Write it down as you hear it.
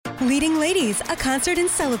Leading Ladies, a concert in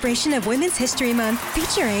celebration of Women's History Month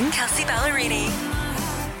featuring Kelsey Ballerini,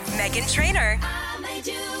 Meghan Trainor,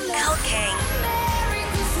 Elle King,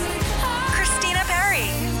 Christina Perry.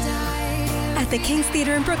 At the King's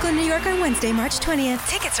Theater in Brooklyn, New York on Wednesday, March 20th.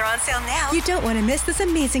 Tickets are on sale now. You don't want to miss this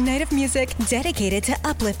amazing night of music dedicated to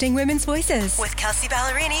uplifting women's voices. With Kelsey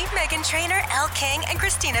Ballerini, Meghan Trainor, Elle King, and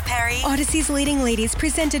Christina Perry. Odyssey's Leading Ladies,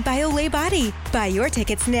 presented by Olay Body. Buy your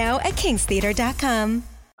tickets now at kingstheater.com.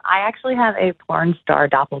 I actually have a porn star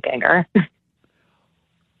doppelganger.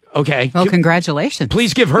 Okay. Well, congratulations.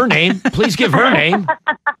 Please give her name. Please give her name.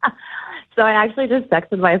 So I actually just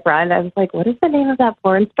texted my friend. I was like, what is the name of that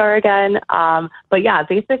porn star again? But yeah,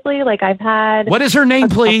 basically, like I've had... What is her name,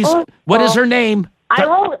 please? What is her name?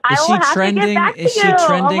 Is she trending on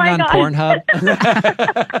Pornhub?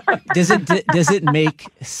 Does it make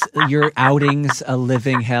your outings a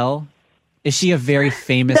living hell? Is she a very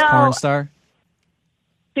famous porn star?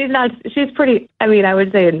 She's not. She's pretty. I mean, I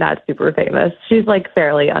would say not super famous. She's like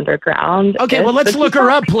fairly underground. Okay, well, let's look her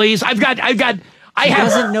up, please. I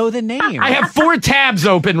doesn't know the name. I have 4 tabs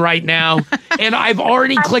open right now, and I've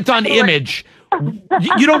already clicked on image.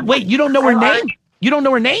 You don't know her name? You don't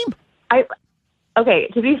know her name? Okay,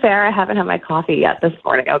 to be fair, I haven't had my coffee yet this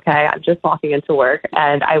morning, okay? I'm just walking into work,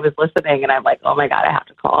 and I was listening, and I'm like, oh, my God, I have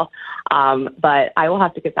to call. But I will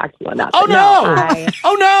have to get back to you on that. Oh, no!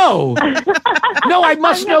 Oh, no! No, I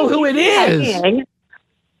must know who it is.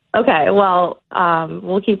 Okay, well,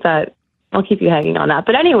 we'll keep that. I'll keep you hanging on that.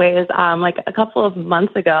 But anyways, like a couple of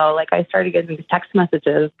months ago, like I started getting these text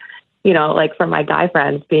messages, you know, like from my guy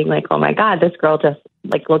friends being like, oh, my God, this girl just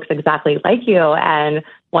like looks exactly like you. And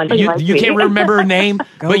you can't remember her name,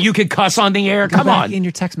 but you could cuss on the air. Come on. In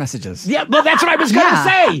your text messages. Yeah, well, that's what I was going to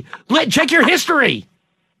say. Check your history.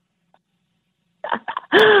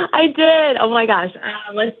 I did. Oh, my gosh.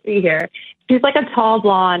 Let's see here. She's like a tall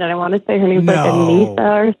blonde, and I want to say her name's like Anissa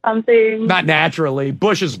or something. Not naturally.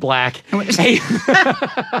 Bush is black. Hey.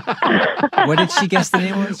 What did she guess the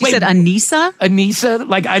name was? You said Anissa? Anissa,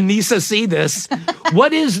 like Anissa, see this.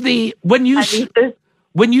 What is when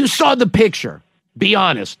you saw the picture, be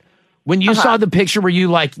honest, when you saw the picture, were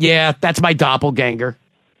you like, yeah, that's my doppelganger?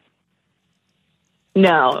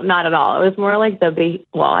 No, not at all. It was more like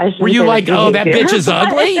were you like, oh, that bitch is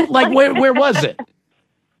ugly? Like, where was it?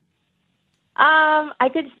 I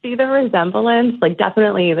could see the resemblance, like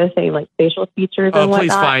definitely the same, like facial features and whatnot.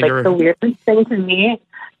 Please find her. The weirdest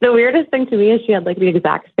thing to me is she had like the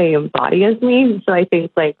exact same body as me. So I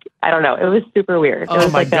think like, I don't know, it was super weird. Oh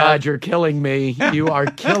my God, you're killing me. You are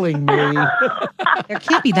killing me. There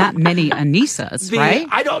can't be that many Anissas, right?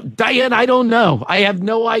 Diane, I don't know. I have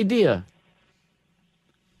no idea.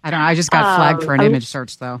 I don't know. I just got flagged for an image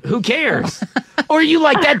search, though. Who cares? Or are you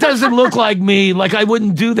like, that doesn't look like me. Like, I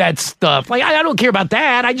wouldn't do that stuff. Like, I don't care about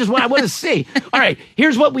that. I want to see. All right,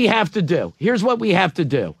 here's what we have to do.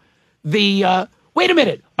 Wait a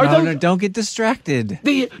minute. No, don't get distracted.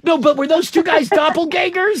 But were those 2 guys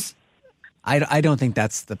doppelgangers? I don't think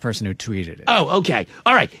that's the person who tweeted it. Oh, okay.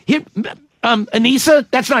 All right. Here, Anissa,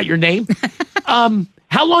 that's not your name.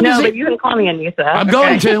 How long is it? But you can call me Anissa. I'm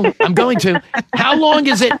going to. How long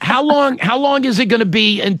is it? How long is it going to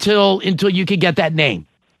be until you can get that name?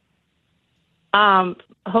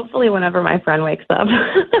 Hopefully whenever my friend wakes up.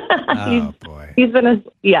 Oh boy.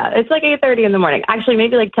 It's like 8:30 in the morning. Actually,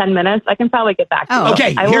 maybe like 10 minutes. I can probably get back to you.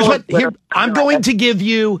 Okay, I'm going to give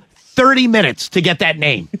you 30 minutes to get that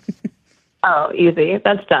name. Oh, easy.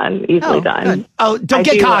 That's done. Easily done. Good. Oh, don't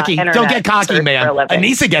get cocky. Don't get cocky, man.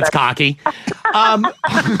 Anissa gets cocky. All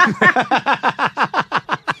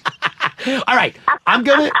right. I'm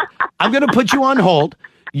gonna put you on hold.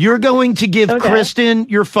 You're going to give Kristen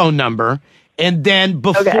your phone number, and then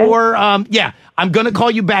before I'm gonna call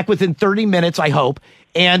you back within 30 minutes, I hope.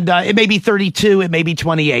 And it may be 32, it may be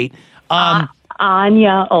 28.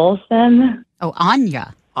 Anya Olsen. Oh,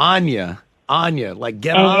 Anya. Anya, like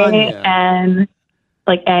get Anya.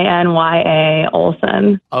 Like Anya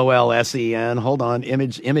Olsen. Olsen. Hold on.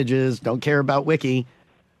 Images. Don't care about Wiki.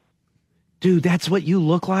 Dude, that's what you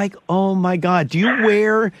look like? Oh my God. Do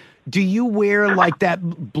you wear like that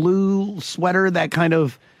blue sweater that kind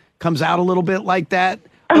of comes out a little bit like that?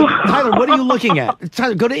 Tyler, what are you looking at?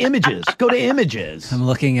 Tyler, go to images. I'm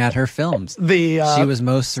looking at her films. She was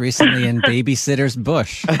most recently in Babysitter's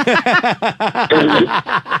Bush.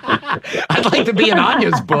 I'd like to be in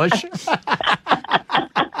Anya's bush.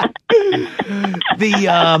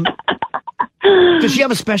 Does she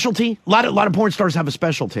have a specialty? A lot of porn stars have a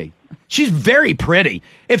specialty. She's very pretty.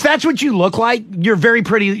 If that's what you look like, you're very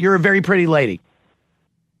pretty. You're a very pretty lady.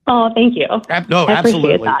 Oh, thank you. No, I appreciate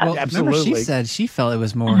absolutely. that. Well, Absolutely. remember she said she felt it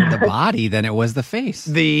was more the body than it was the face.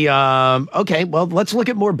 Okay, well, let's look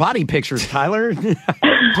at more body pictures, Tyler.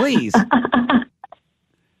 Please.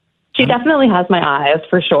 She definitely has my eyes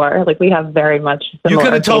for sure. Like we have very much You similar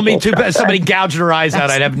could have told me facial structure. somebody gouged her eyes out.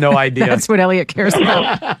 I'd have no idea. That's what Elliot cares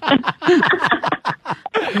about.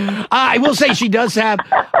 I will say she does have.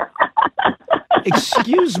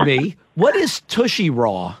 Excuse me. What is Tushy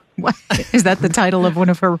Raw? What? Is that the title of one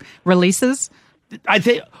of her releases? I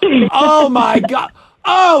think. Oh my God.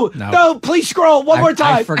 Oh no! Please scroll one more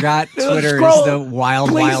time. I forgot Twitter Scroll. is the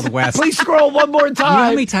wild, wild west. Please scroll one more You know how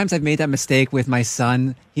time. many times I've made that mistake with my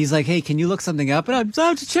son? He's like, hey, can you look something up? And I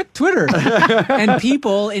have to check Twitter. And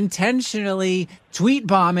people intentionally tweet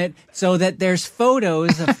bomb it so that there's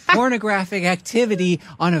photos of pornographic activity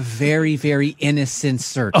on a very, very innocent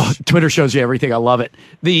search. Oh, Twitter shows you everything. I love it.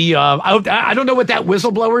 I don't know what that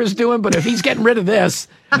whistleblower is doing, but if he's getting rid of this,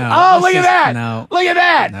 look at that! No. Look at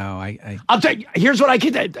that! No, I'll tell you. Here's what I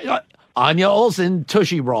can. Anya Olsen,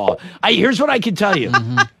 Tushy Raw. Here's what I can tell you.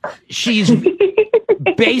 She's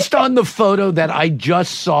based on the photo that I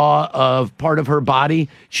just saw of part of her body.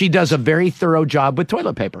 She does a very thorough job with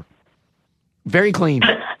toilet paper. Very clean.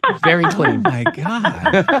 Very clean. Oh my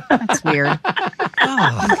God. That's weird.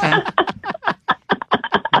 Oh,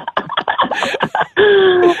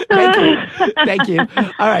 Okay. Thank you.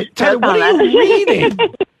 All right, Tyler, what are you reading?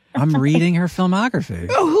 I'm reading her filmography.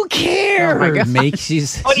 Oh, who cares?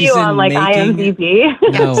 She's What are she's you in on, like making, IMDb?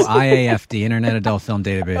 No, IAFD, Internet Adult Film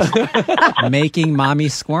Database. Making Mommy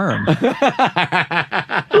Squirm.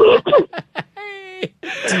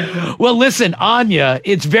 Well, listen, Anya,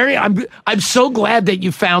 I'm so glad that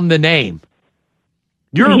you found the name.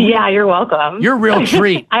 Yeah, you're welcome. You're a real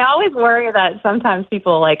treat. I always worry that sometimes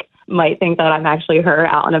people like might think that I'm actually her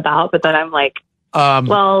out and about, but then I'm like,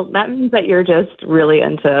 well, that means that you're just really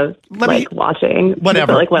into watching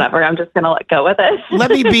whatever. So, like whatever. I'm just gonna let go with it.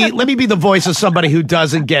 Let me be the voice of somebody who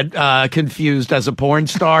doesn't get confused as a porn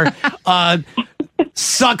star.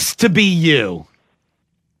 Sucks to be you.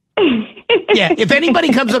 Yeah, if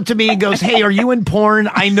anybody comes up to me and goes, "Hey, are you in porn?"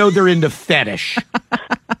 I know they're into fetish.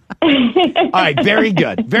 All right, very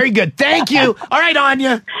good. Very good. Thank you. All right,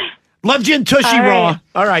 Anya. Loved you in Tushy Raw.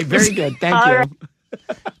 All right, very good. Thank you. Right.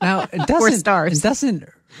 Now, it doesn't, 4 stars. It doesn't,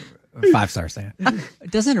 5 stars, saying.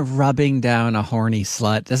 Doesn't rubbing down a horny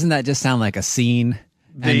slut, doesn't that just sound like a scene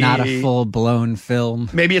and not a full-blown film?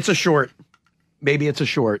 Maybe it's a short.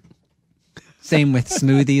 Same with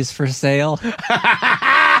smoothies for sale.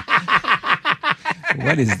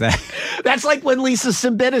 What is that? That's like when Lisa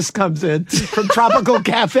Simbitis comes in from Tropical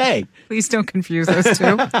Cafe. Please don't confuse those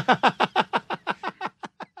two.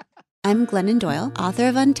 I'm Glennon Doyle, author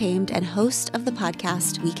of Untamed and host of the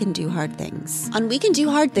podcast We Can Do Hard Things. On We Can Do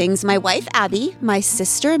Hard Things, my wife Abby, my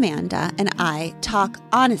sister Amanda, and I talk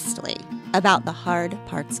honestly about the hard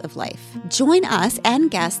parts of life. Join us and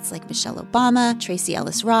guests like Michelle Obama, Tracy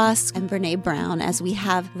Ellis Ross, and Brene Brown as we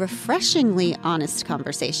have refreshingly honest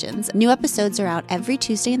conversations. New episodes are out every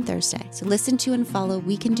Tuesday and Thursday, so listen to and follow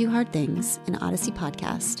We Can Do Hard Things, an Odyssey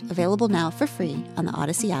podcast, available now for free on the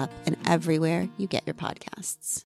Odyssey app and everywhere you get your podcasts.